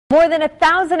More than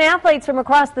 1,000 athletes from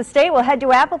across the state will head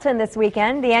to Appleton this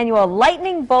weekend. The annual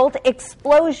Lightning Bolt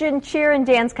Explosion Cheer and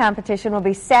Dance Competition will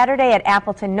be Saturday at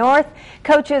Appleton North.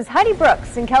 Coaches Heidi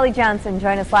Brooks and Kelly Johnson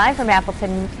join us live from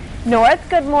Appleton North.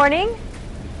 Good morning.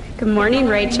 Good morning,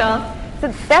 Rachel. So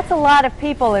that's a lot of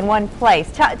people in one place.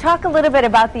 Talk a little bit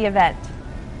about the event.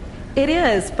 It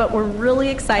is, but we're really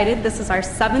excited. This is our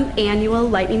 7th annual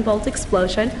Lightning Bolt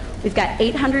Explosion. We've got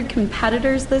 800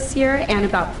 competitors this year and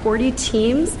about 40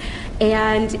 teams,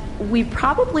 and we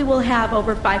probably will have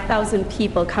over 5,000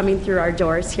 people coming through our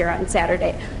doors here on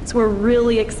Saturday. So we're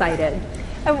really excited.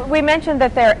 We mentioned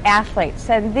that they're athletes,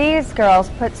 and these girls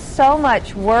put so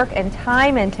much work and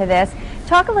time into this.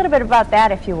 Talk a little bit about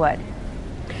that, if you would.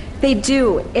 They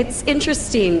do. It's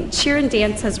interesting. Cheer and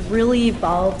dance has really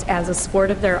evolved as a sport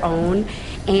of their own,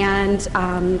 and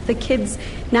the kids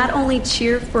not only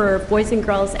cheer for boys and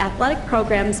girls athletic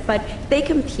programs, but they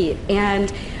compete.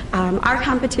 And our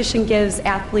competition gives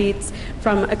athletes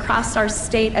from across our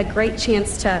state a great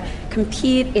chance to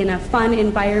compete in a fun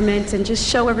environment and just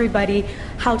show everybody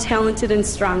how talented and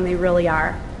strong they really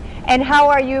are. And how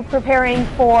are you preparing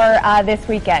for this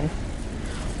weekend?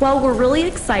 Well, we're really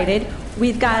excited.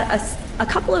 We've got a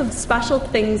couple of special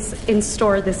things in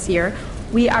store this year.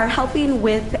 We are helping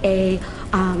with a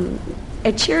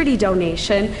charity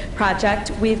donation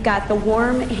project. We've got the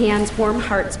Warm Hands, Warm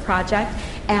Hearts project,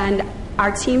 and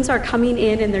our teams are coming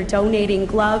in and they're donating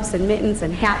gloves and mittens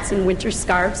and hats and winter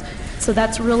scarves. So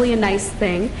that's really a nice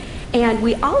thing. And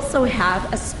we also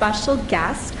have a special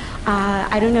guest.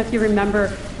 I don't know if you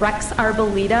remember Rex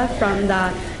Arbolita from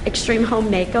the Extreme Home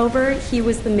Makeover. He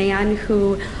was the man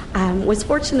who was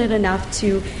fortunate enough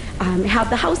to have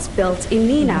the house built in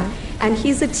Neenah. And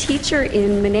he's a teacher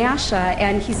in Menasha,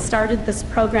 and he started this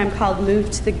program called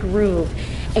Move to the Groove.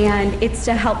 And it's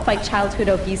to help fight childhood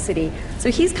obesity.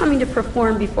 So he's coming to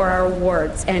perform before our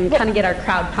awards and kind of get our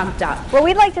crowd pumped up. Well,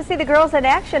 we'd like to see the girls in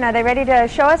action. Are they ready to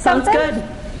show us something? Sounds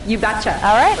good. You betcha.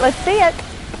 All right, let's see it.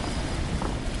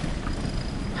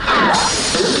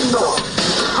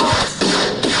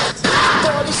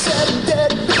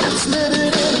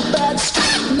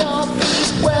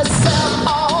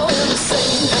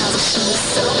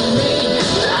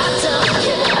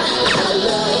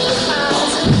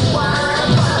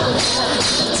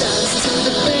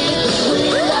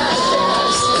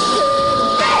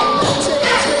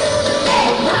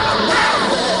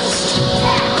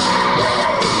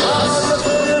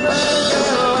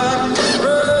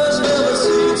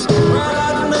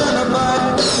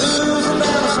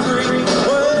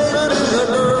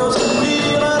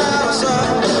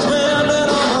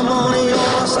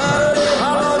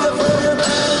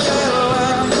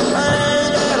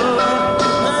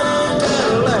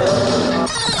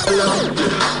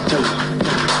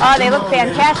 Oh, they look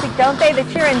fantastic, don't they? The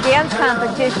cheer and dance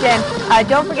competition.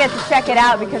 Don't forget to check it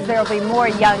out because there will be more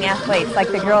young athletes like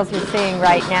the girls you're seeing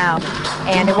right now.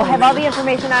 And we'll have all the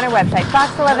information on our website,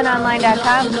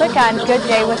 fox11online.com. Click on Good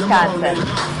Day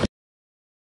Wisconsin.